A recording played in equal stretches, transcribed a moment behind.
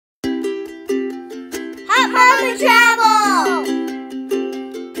HotMamaTravel!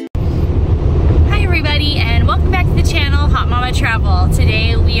 Hi everybody and welcome back to the channel, Hot Mama Travel.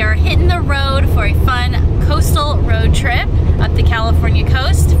 Today we are hitting the road for a fun coastal road trip up the California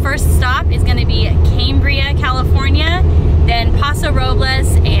coast. First stop is going to be Cambria, California, then Paso,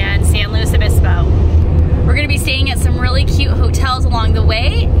 Robles, and San Luis Obispo. We're going to be staying at some really cute hotels along the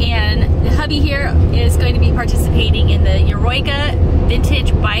way, and the hubby here is going to be participating in the Eroica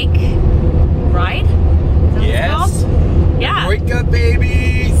vintage bike ride. Yes. Yeah. Eroica,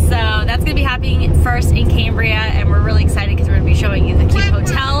 baby. So that's going to be happening first in Cambria, and we're really excited because we're going to be showing you the cute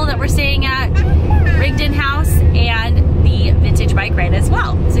hotel that we're staying at, Rigdon House, and the vintage bike ride as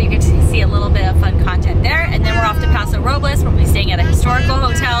well. So you get to see a little bit of fun content there. And then we're off to Paso Robles, where we'll be staying at a historical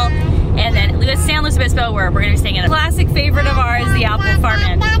hotel, and then San Luis Obispo, where we're going to be staying at a classic favorite of ours, the Apple Farm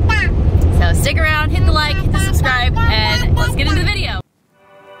Inn. So stick around, hit the like, hit the subscribe, and let's get into the video.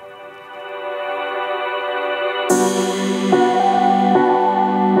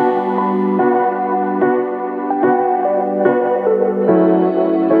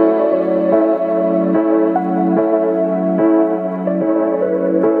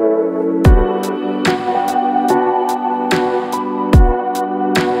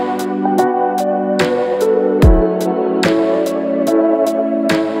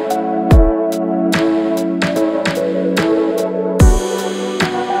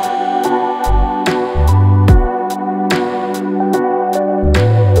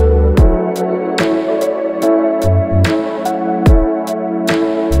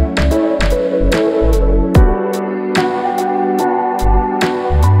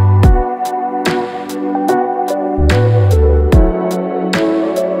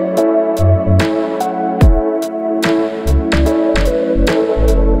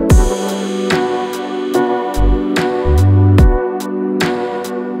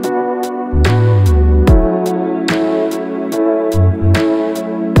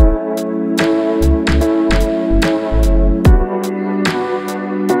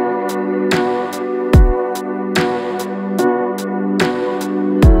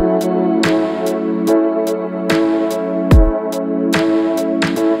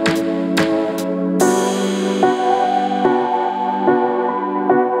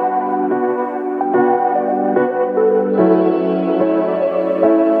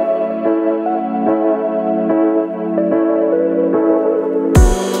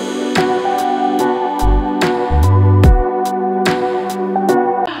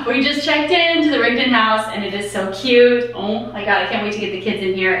 We just checked into the Rigdon House and it is so cute. Oh my god, I can't wait to get the kids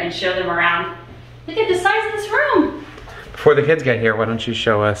in here and show them around. Look at the size of this room. Before the kids get here, why don't you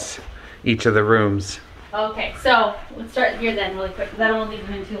show us each of the rooms? Okay, so let's start here then really quick, because I don't want to leave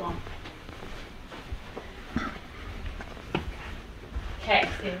them in too long. Okay,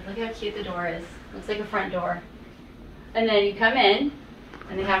 so look how cute the door is. Looks like a front door. And then you come in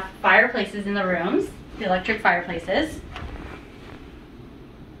and they have fireplaces in the rooms, the electric fireplaces.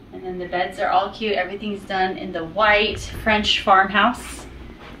 And then the beds are all cute. Everything's done in the white French farmhouse,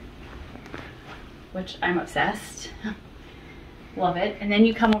 which I'm obsessed. Love it. And then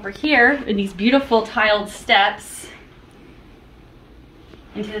you come over here in these beautiful tiled steps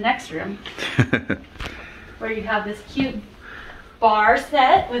into the next room where you have this cute bar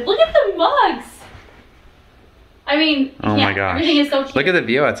set with, look at the mugs. I mean, oh my gosh. Everything is so cute. Look at the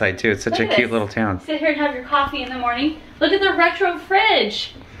view outside too. It's such a cute little town. Sit here and have your coffee in the morning. Look at the retro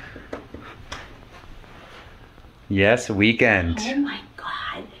fridge. Yes, weekend. Oh my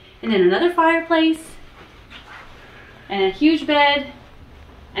god. And then another fireplace, and a huge bed,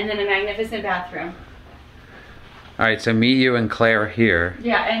 and then a magnificent bathroom. All right, so me, you, and Claire are here.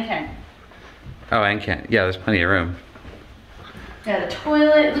 Yeah, and Ken. Oh, and Ken. Yeah, there's plenty of room. Yeah, the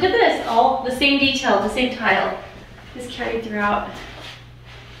toilet. Look at this. All the same detail, the same tile. Just carried throughout.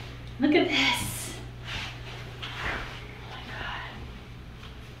 Look at this. Oh my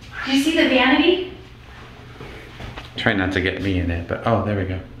god. Do you see the vanity? Try not to get me in it, but oh, there we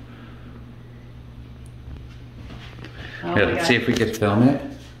go. Oh Yeah, let's see if we could film it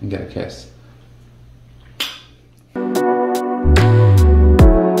and get a kiss.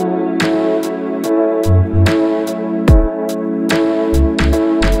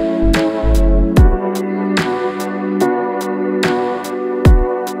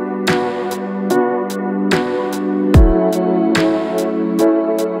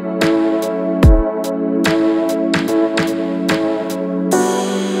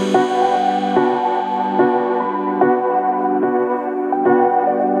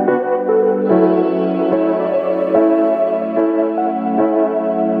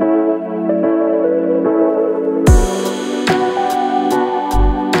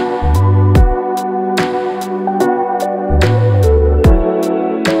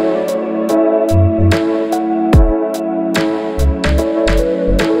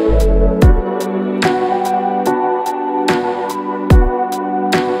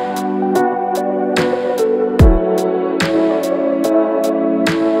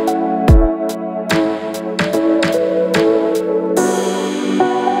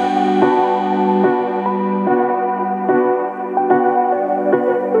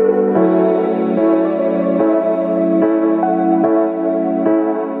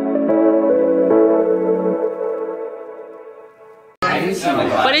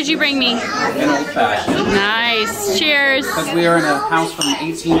 you bring me? An old fashioned. Nice. Cheers. Because we are in a house from the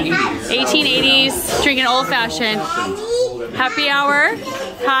 1880s. 1880s, drinking old fashioned. Happy hour.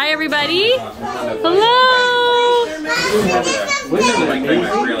 Hi, everybody. Hello.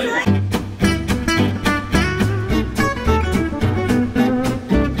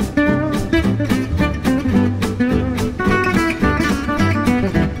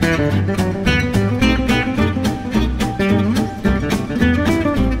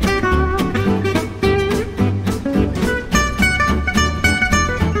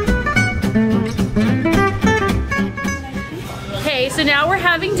 So now we're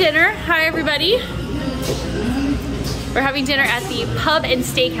having dinner. Hi, everybody. We're having dinner at the Pub and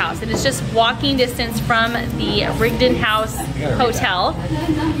Steakhouse, and it's just walking distance from the Rigdon House Hotel.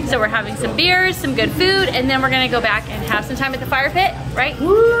 So we're having some beers, some good food, and then we're gonna go back and have some time at the fire pit, right?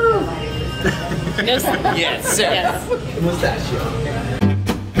 Woo! Yes. Yes. Yes.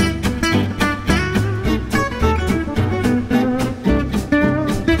 Mustachio.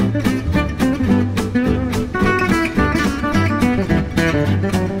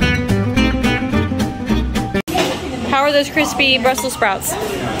 How are those crispy Brussels sprouts?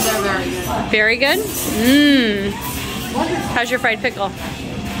 They're very good. Mmm. How's your fried pickle?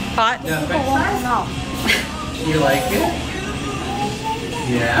 Hot? You like it?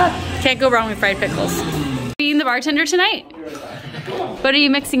 Yeah. Can't go wrong with fried pickles. Being the bartender tonight? What are you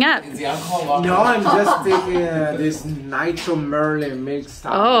mixing up? No, I'm just taking this Nitro Merlin mixed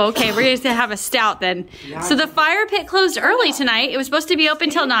up. Oh, okay. We're going to have a stout then. So the fire pit closed early tonight. It was supposed to be open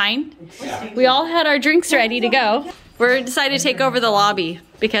till 9. We all had our drinks ready to go. We're decided to take over the lobby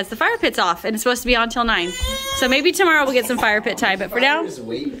because the fire pit's off and it's supposed to be on till 9. So maybe tomorrow we'll get some fire pit time, but for now,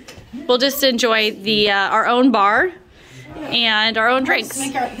 we'll just enjoy the our own bar and our own drinks.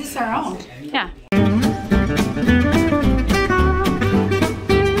 this is our own. Yeah.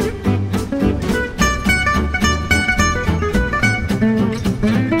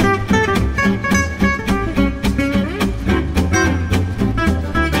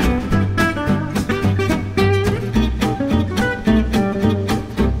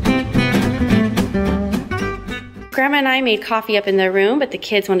 Grandma and I made coffee up in the room, but the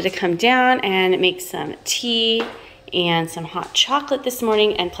kids wanted to come down and make some tea and some hot chocolate this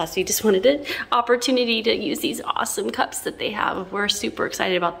morning, and plus we just wanted an opportunity to use these awesome cups that they have. We're super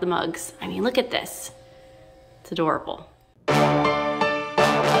excited about the mugs. I mean, look at this. It's adorable.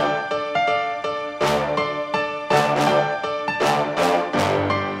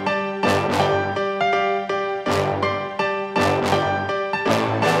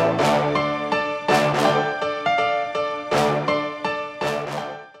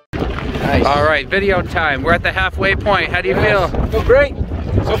 All right, video time. We're at the halfway point. How do you feel? Oh, great.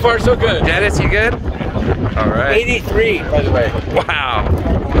 So far, so good. Dennis, you good? All right. 83, by the way. Wow.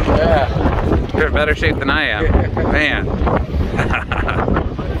 Yeah. You're in better shape than I am. Man.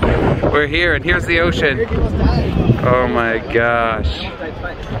 We're here, and here's the ocean. Oh my gosh.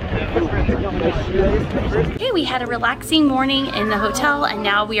 Okay, we had a relaxing morning in the hotel, and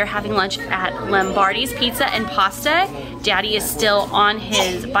now we are having lunch at Lombardi's Pizza and Pasta. Daddy is still on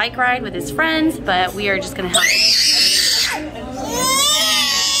his bike ride with his friends, but we are just gonna have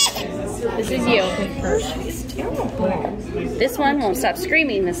This is you. She's terrible. This one won't stop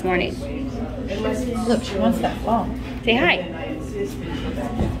screaming this morning. Look, she wants that phone. Say hi.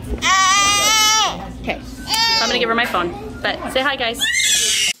 Okay, so I'm gonna give her my phone, but say hi, guys.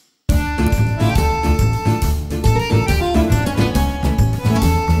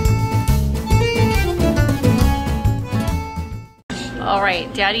 All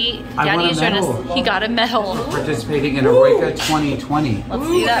right, Daddy is showing us he got a medal. Participating in Eroica 2020. Let's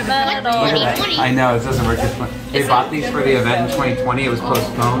see that medal. I know, it says Eroica 20. They bought these for the event in 2020. It was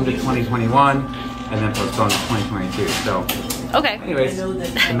postponed to 2021 and then postponed to 2022. So, okay. anyways,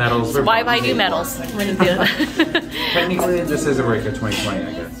 the medals. Why buy new medals? Technically, this is Eroica 2020,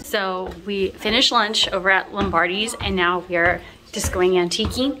 I guess. So we finished lunch over at Lombardi's, and now we are just going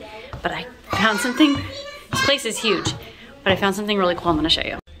antiquing. But I found something. This place is huge. But I found something really cool I'm gonna show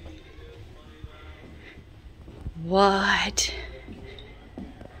you. What?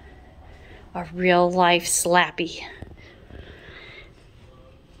 A real life Slappy.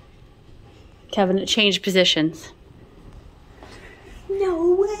 Cabinet changed positions.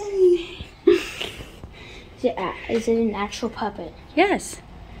 No way. Is it an actual puppet? Yes.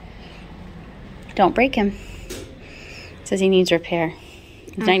 Don't break him. Says he needs repair.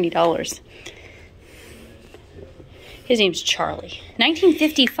 It's $90. His name's Charlie.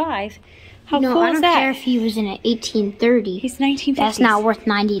 1955? How No, cool I is don't that? care if he was in 1830. He's 1950s. That's not worth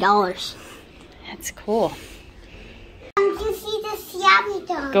 $90. That's cool. You see the Slappy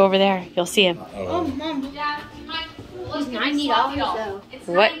Go over there. You'll see him. Oh, Mom. He's $90 though.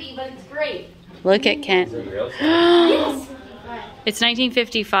 What? But it's great. Look at Kent. Yes. It's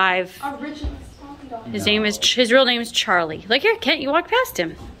 1955. Original. His real name is Charlie. Look here, Kent. You walked past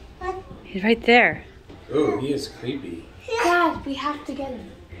him. What? He's right there. Ooh, he is creepy. Dad, we have to get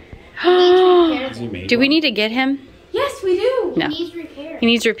him. Is he made Do we one? need to get him? Yes, we do. No. He's repaired. He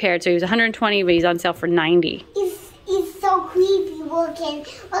needs repaired. So he was 120, but he's on sale for 90. He's so creepy looking. Look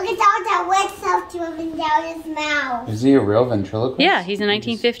at all that wet stuff dripping down his mouth. Is he a real ventriloquist? Yeah, he's a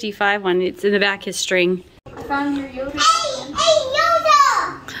 1955 one. It's in the back, his string. I found your Yoda. Hey,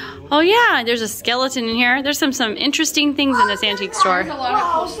 Yoda! Oh yeah, there's a skeleton in here. There's some interesting things in this antique store. There's a lot of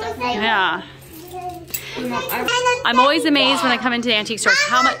cool stuff. Yeah. I'm always amazed when I come into antique stores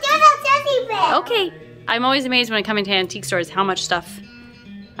how much. Okay. I'm always amazed when I come into antique stores how much stuff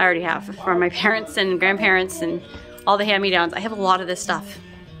I already have from my parents and grandparents and all the hand-me-downs. I have a lot of this stuff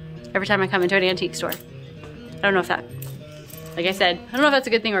every time I come into an antique store. I don't know if that, like I said, I don't know if that's a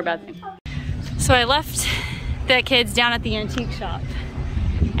good thing or a bad thing. So I left the kids down at the antique shop,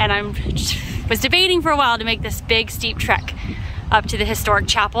 and I was debating for a while to make this big steep trek up to the historic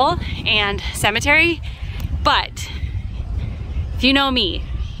chapel and cemetery. But if you know me,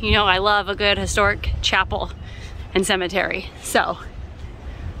 you know I love a good historic chapel and cemetery. So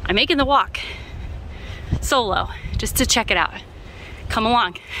I'm making the walk solo just to check it out. Come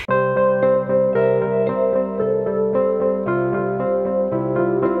along.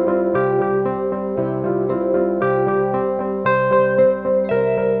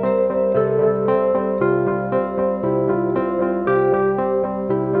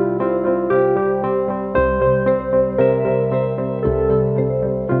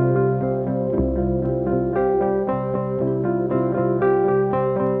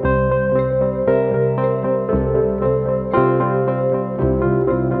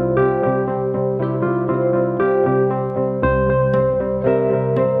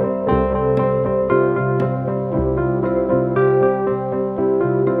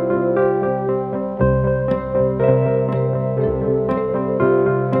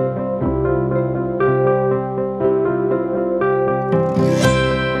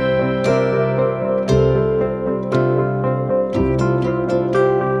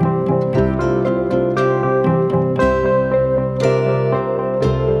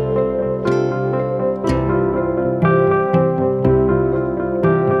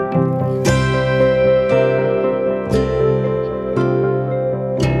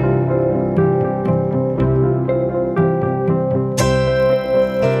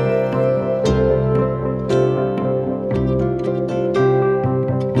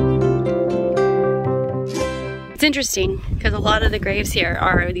 It's interesting because a lot of the graves here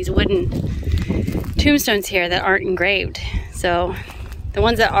are these wooden tombstones here that aren't engraved. So the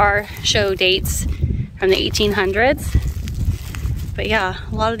ones that are show dates from the 1800s. But yeah,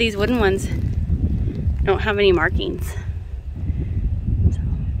 a lot of these wooden ones don't have any markings. So,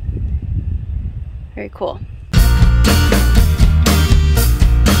 very cool.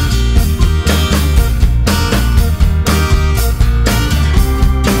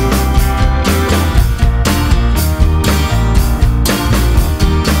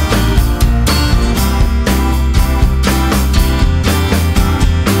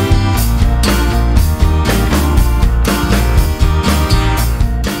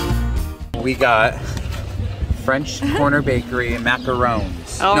 We got French Corner Bakery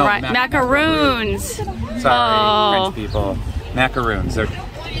macaroons. All No, right, macaroons. Sorry, Oh. French people. Macaroons. They're,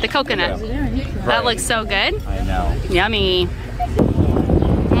 The coconut. That Right. looks so good. I know. Yummy.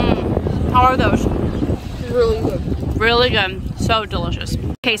 How are those? Really good. Really good. So delicious.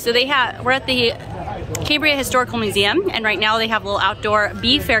 Okay, so we're at the Cambria Historical Museum, and right now they have a little outdoor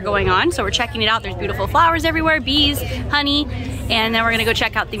bee fair going on, so we're checking it out. There's beautiful flowers everywhere, bees, honey, and then we're gonna go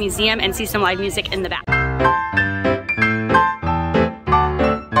check out the museum and see some live music in the back.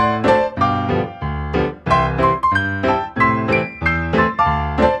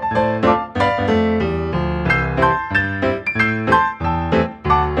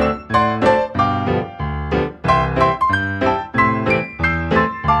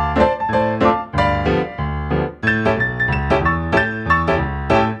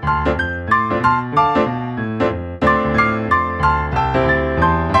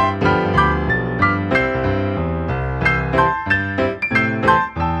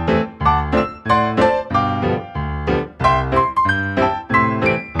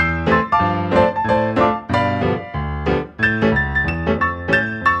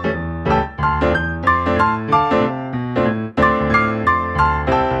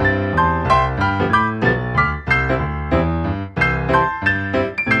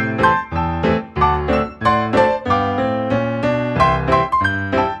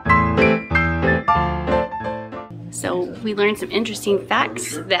 we learned some interesting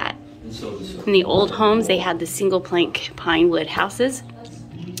facts that in the old homes they had the single plank pine wood houses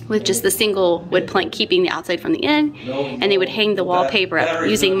with just the single wood plank keeping the outside from the in, and they would hang the wallpaper up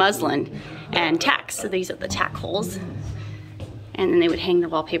using muslin and tacks. So these are the tack holes, and then they would hang the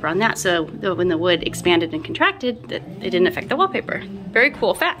wallpaper on that, so when the wood expanded and contracted, that it didn't affect the wallpaper. Very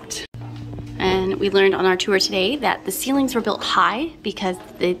cool fact. And we learned on our tour today that the ceilings were built high because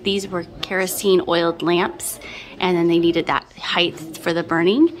these were kerosene oiled lamps, and then they needed that height for the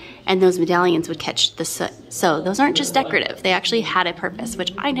burning, and those medallions would catch the soot. So those aren't just decorative, they actually had a purpose,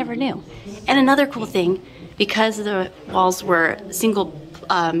 which I never knew. And another cool thing, because the walls were single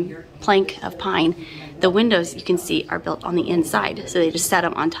plank of pine, the windows you can see are built on the inside, so they just set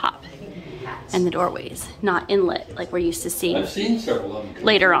them on top. And the doorways, not inlet like we're used to seeing. I've seen several of them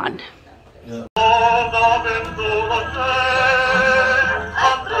later on. Yeah.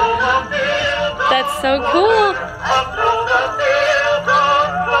 That's so cool.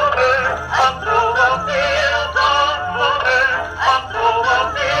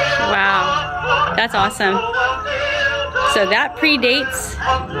 Wow, that's awesome. So that predates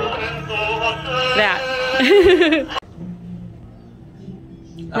that.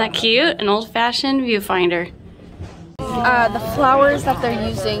 Isn't that cute? An old-fashioned viewfinder. The flowers that they're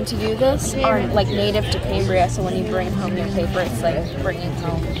using to do this are like native to Cambria, so when you bring home your paper, it's like bringing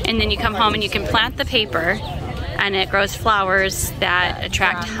home. And then you come home and you can plant the paper, and it grows flowers that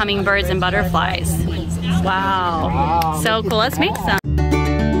attract hummingbirds and butterflies. Wow. So cool. Let's make some.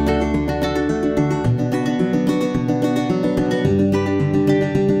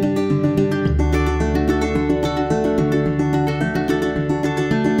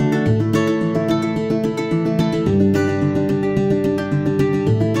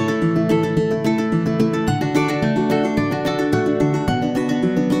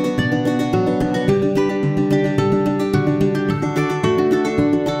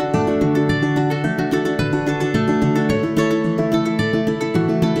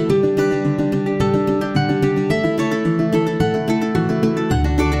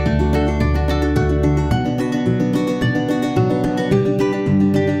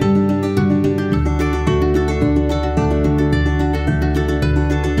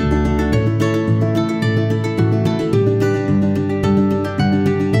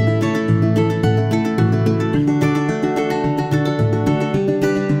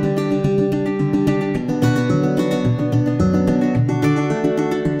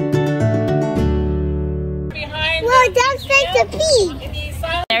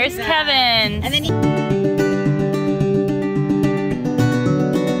 There's Kevin. And then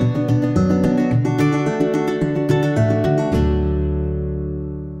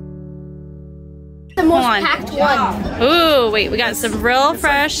the most packed one. Ooh, wait, we got some real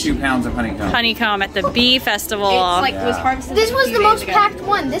fresh 2 pounds of honeycomb at the bee festival. Was harvested. This was the most packed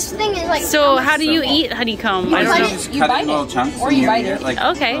one. This thing is like. So how do you eat honeycomb? I don't know. Just cut it in little chunks or you bite it, like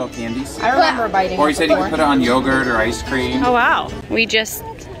okay. little candies. I remember biting. Or you said you could put it on yogurt or ice cream. Oh wow. We just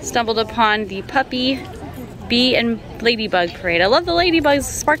stumbled upon the puppy, bee, and ladybug parade. I love the ladybug's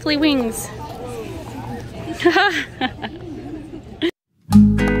sparkly wings.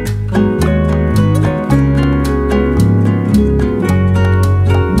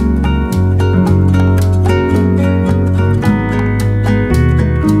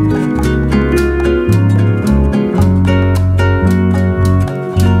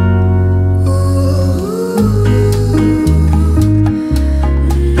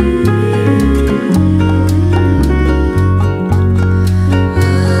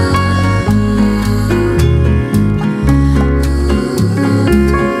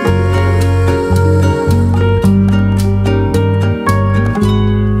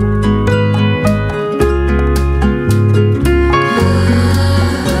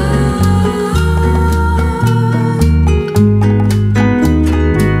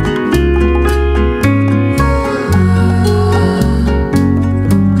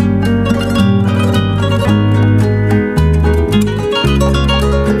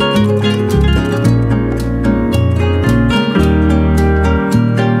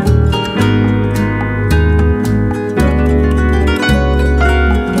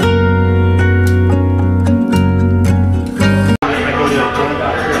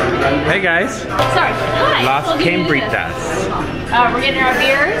 Cambria. We're getting our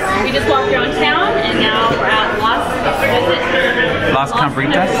beers. We just walked around town, and now we're at Las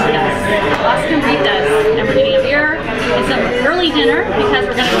Cambritas. And we're getting a beer and some early dinner because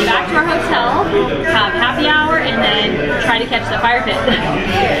we're going to go back to our hotel, have happy hour, and then try to catch the fire pit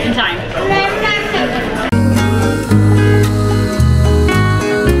in time.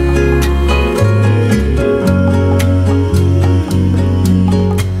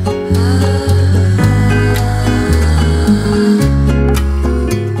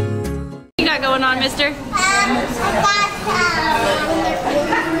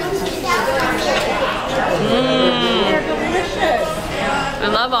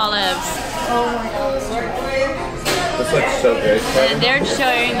 love olives. This looks so good. And they're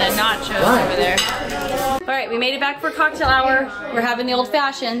showing the nachos over there. All right, we made it back for cocktail hour. We're having the old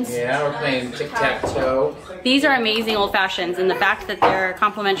fashions. Yeah, we're playing tic-tac-toe. These are amazing old fashions, and the fact that they're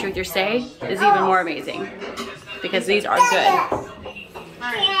complimentary with your stay is even more amazing because these are good.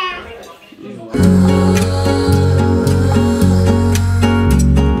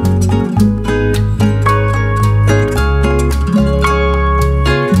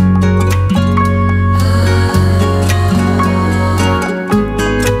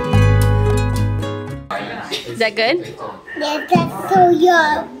 Is that good? Yes, that's so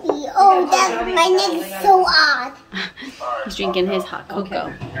yummy. Oh, my neck is so odd. He's drinking his hot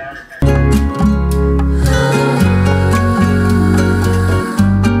cocoa.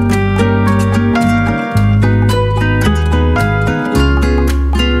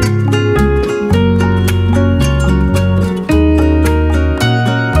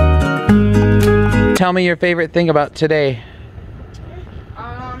 Tell me your favorite thing about today.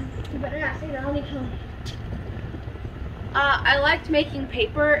 You better not say the honeycomb. I liked making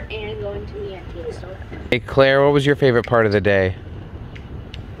paper and going to the antique store. Hey Claire, what was your favorite part of the day?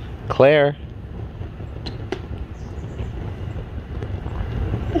 Claire?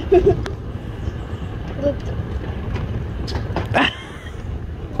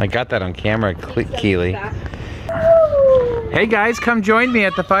 I got that on camera, Keely. Hey guys, come join me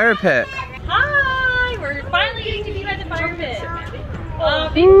at the fire pit. Hi! We're finally getting to be by the fire pit.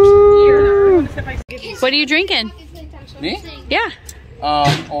 What are you drinking? Me? Yeah.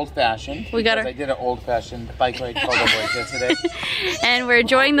 Old fashioned. We got I did an old fashioned bike ride called Eroica today. And we're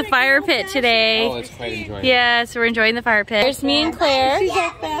enjoying the fire pit today. Oh, it's quite enjoyable. Yes, we're enjoying the fire pit. There's me and Claire. She's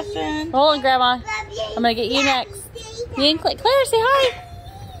old fashioned. Hold on, Grandma. I'm gonna get you next. Me and Claire, say hi.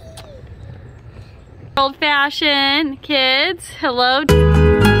 Old fashioned kids, hello.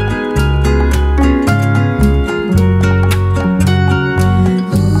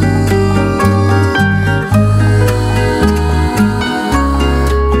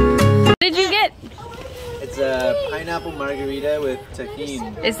 Pineapple margarita with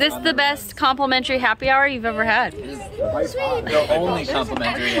tahini. Is this the best complimentary happy hour you've ever had? The only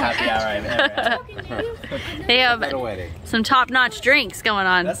complimentary happy hour I've ever had. They have some top-notch drinks going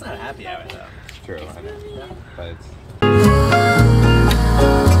on. That's not a happy hour though. It's true, I know. But it's...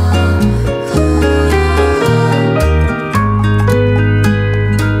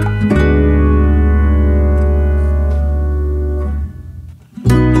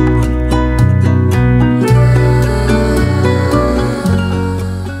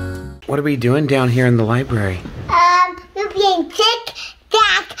 What are we doing down here in the library? We're playing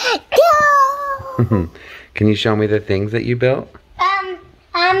tic-tac-toe. Can you show me the things that you built?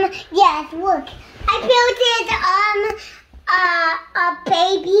 Yes, look. I built a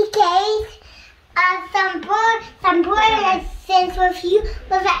baby case, some presents with you,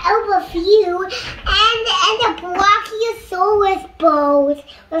 with an elbow for you, and a Brachiosaurus bowl with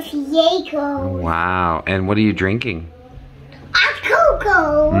Jaeger. Wow, and what are you drinking? Hot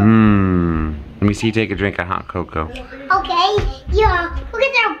cocoa. Let me see you take a drink of hot cocoa. Okay, yeah, look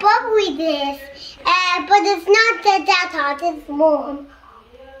at how bubbly this. But it's not that hot, it's warm.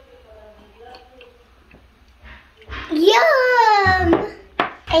 Yum!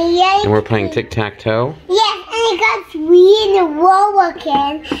 And we're playing tic-tac-toe? Yes, and I got 3 in a row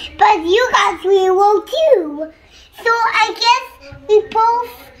again, but you got 3 in a row too. So I guess we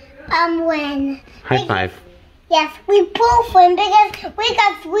both win. High five. Yes, we both win because we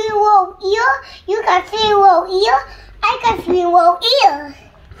got 3 in a row ear, you got 3 in a row ear, I got 3 in a row ear.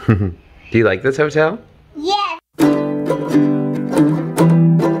 Do you like this hotel? Yes.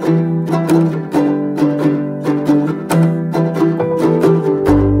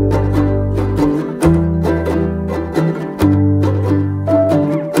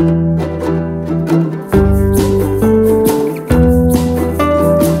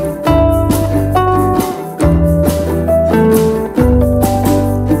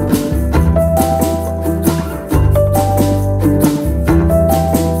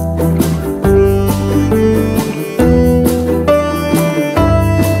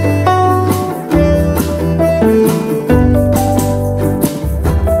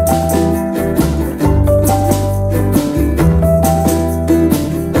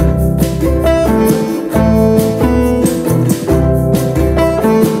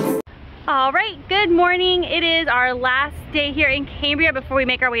 Day here in Cambria before we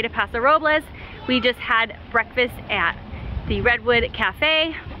make our way to Paso Robles. We just had breakfast at the Redwood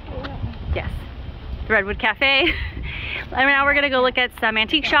Cafe. Yes, the Redwood Cafe. And now we're gonna go look at some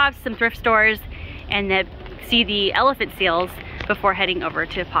antique shops, some thrift stores, and then see the elephant seals. before heading over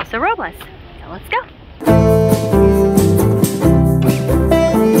to Paso Robles. So let's go.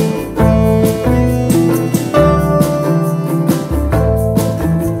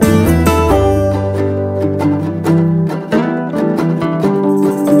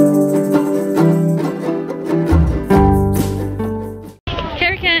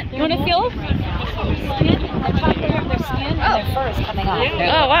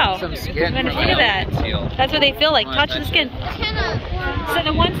 Oh wow! Some skin. Look at that. That's what they feel like. Touch the skin. So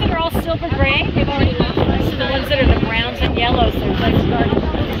the ones that are all silver gray, they've already moved. So the ones that are the browns and yellows, they're like starting.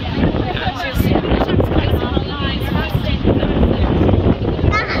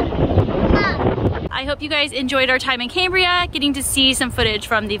 I hope you guys enjoyed our time in Cambria, getting to see some footage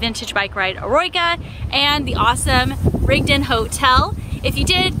from the vintage bike ride Eroica and the awesome Rigdon Hotel. If you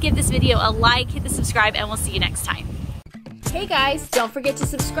did, give this video a like, hit the subscribe, and we'll see you next time. Hey guys, don't forget to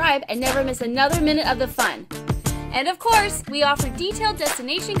subscribe and never miss another minute of the fun. And of course, we offer detailed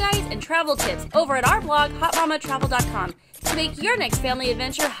destination guides and travel tips over at our blog, HotMamaTravel.com, to make your next family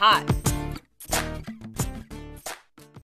adventure hot.